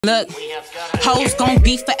Look, hoes gon'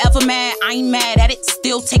 be forever mad, I ain't mad at it.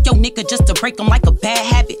 Still take your nigga just to break them like a bad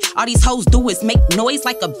habit. All these hoes do is make noise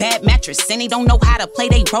like a bad mattress, and they don't know how to play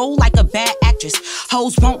they role like a bad actress.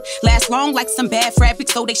 Hoes won't last long like some bad fabric,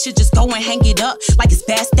 so they should just go and hang it up like it's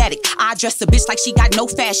bad static. I dress a bitch like she got no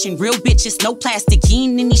fashion, real bitches, no plastic. He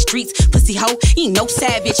ain't in these streets, pussy hoe, he ain't no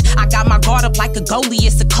savage. I got my guard up like a goalie,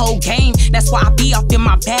 it's a cold game. That's why I be off in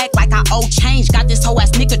my bag like I owe change. Got this hoe ass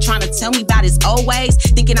nigga trying to tell me about his old ways,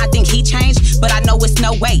 thinking I think he changed, but I know it's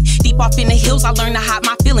no way. Deep off in the hills, I learned to hide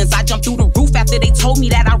my feelings. I jumped through the roof after they told me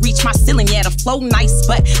that I reached my ceiling. Yeah, the flow nice,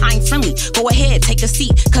 but I ain't friendly. Go ahead, take a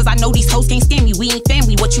seat, cause I know these hoes can't stand me. We ain't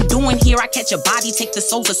family. What you doing here? I catch a body, take the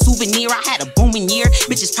soul's a souvenir. I had a booming year,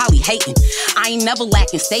 bitches probably hating. I ain't never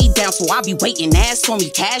lacking, stay down, so I be waiting. Ass on me,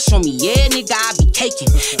 cash on me, yeah, nigga, I be caking.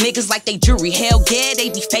 Niggas like they jury, hell yeah, they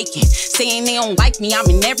be faking. Saying they don't like me, I'm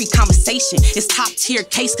in every conversation. It's top tier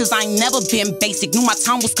case, cause I ain't never been basic. Knew my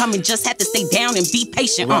time was coming, just had to stay down and be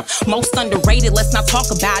patient. Most underrated, let's not talk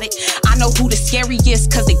about it. I know who the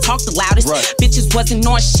scariest, cause they talk the loudest. Bitches wasn't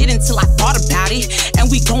on shit until I thought about it.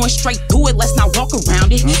 And we going straight through it, let's not walk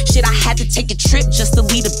around it. Shit, I had to take a trip just to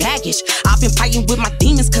leave the baggage. I've been fighting with my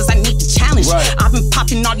demons, cause I need the challenge. I've been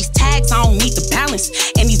popping all these tags, I don't need the balance.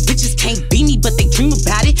 And these bitches can't beat me, but they dream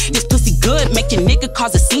about it. This pussy good, make a nigga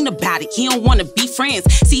cause a scene about it. He don't wanna be friends,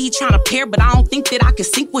 see he tryna pair, but I don't think that I can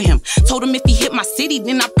sync with him. Told him if he hit my city,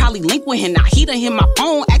 then I'd probably link with him. Now he done hit my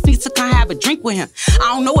phone, asked me to come have a drink with him.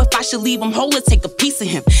 I don't know if I should leave him whole or take a piece of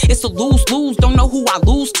him. It's a lose-lose, don't know who I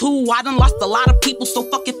lose to. I done lost a lot of people, so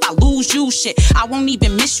fuck if I lose you. Shit, I won't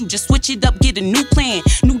even miss you, just switch it up, get a new plan.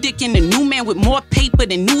 New dick and a new man with more paper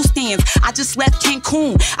than newsstands. I just left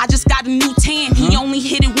Cancun, I just got a new tan. He only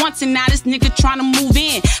hit it once and now this nigga tryna move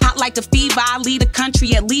in. Hot like a fever, I lead the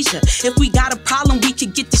country at leisure. If we got a problem, we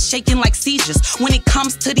could get this shaking like seizures. When it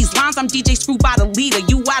comes to these lines, I'm DJ Screw by the leader.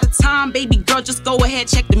 You out of time, baby girl, just go ahead,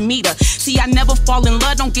 check the meter. See, I never fall in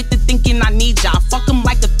love, don't get to thinking I need ya. I fuck him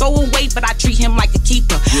like a throwaway, but I treat him like a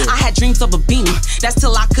keeper. I had dreams of a Beamer, that's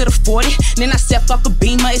till I could afford it. Then I said fuck a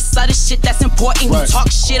Beamer, it's other shit that's important. You talk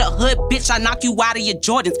shit, a hood bitch, I knock you out of your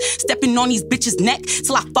Jordans. Stepping on these bitches' neck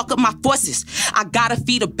till I fuck up my forces. I gotta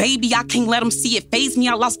feed a baby, I can't let them see it phase me.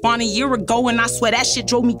 I lost Vaughn a year ago and I swear that shit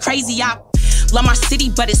drove me crazy. I love my city,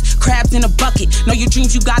 but it's crabs in a bucket. Know your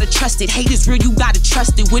dreams, you gotta trust it. Hate is real, you gotta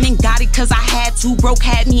trust it. Went and got it cause I had to. Broke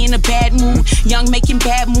had me in a bad mood. Young making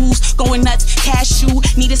bad moves, going nuts, cashew.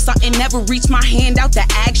 Needed something, never reached my hand out to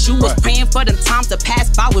ask you. Was praying for them times to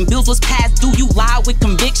pass by when bills was past due. You lie with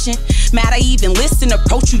conviction. Mad I even listen,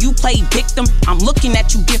 approach you, you play victim. I'm looking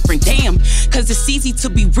at you different, damn. Cause it's easy to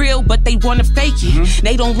be real, but they wanna fake it.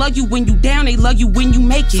 They don't love you when you down, they love you when you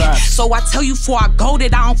make it. So I tell you before I go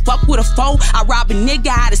that I don't fuck with a foe. I rob a nigga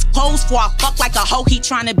out his clothes before I fuck like a hoe. He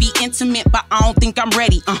tryna be intimate, but I don't think I'm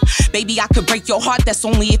ready. Baby, I could break your heart, that's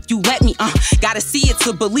only if you let me. Gotta see it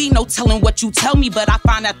to believe, no telling what you tell me. But I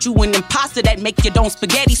find out you an imposter that make your own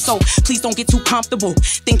spaghetti. So please don't get too comfortable,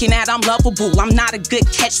 thinking that I'm lovable. I'm not a good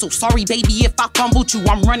catch, so sorry baby if I fumbled you.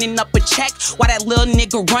 I'm running up a check, why that little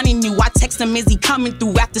nigga running you? I text him, is he coming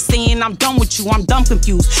through? After saying I'm done with you, I'm dumb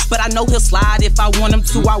confused. But I know he'll slide if I want him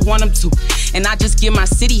to, I want him to. And I just give my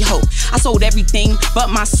city hope. I sold everything but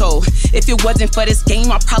my soul. If it wasn't for this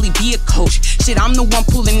game, I'd probably be a coach. Shit, I'm the one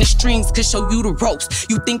pulling the strings, could show you the ropes.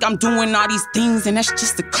 You think I'm doing all these things and that's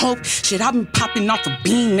just a cope. Shit, I've been popping off a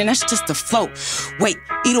beam and that's just a float. Wait,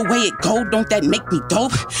 either way it go, don't that make me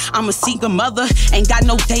dope? I'm a single mother, ain't got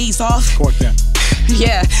no days off.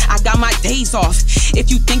 Yeah, I got my days off. If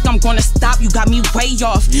you think I'm gonna stop, you got me way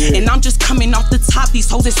off. And I'm just coming off the top, these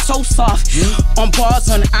hoes is so soft. On bars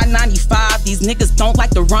on I-95, these niggas don't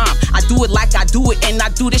like the rhyme. I do it like I do it, and I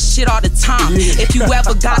do this shit all the time. If you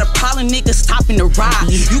ever got a problem, niggas stopping the ride.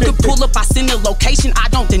 You can pull up, I send the location, I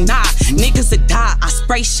don't deny. Niggas that die, I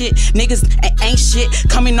spray shit. Niggas ain't shit.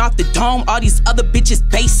 Coming off the dome, all these other bitches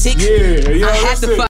basic. I had to fuck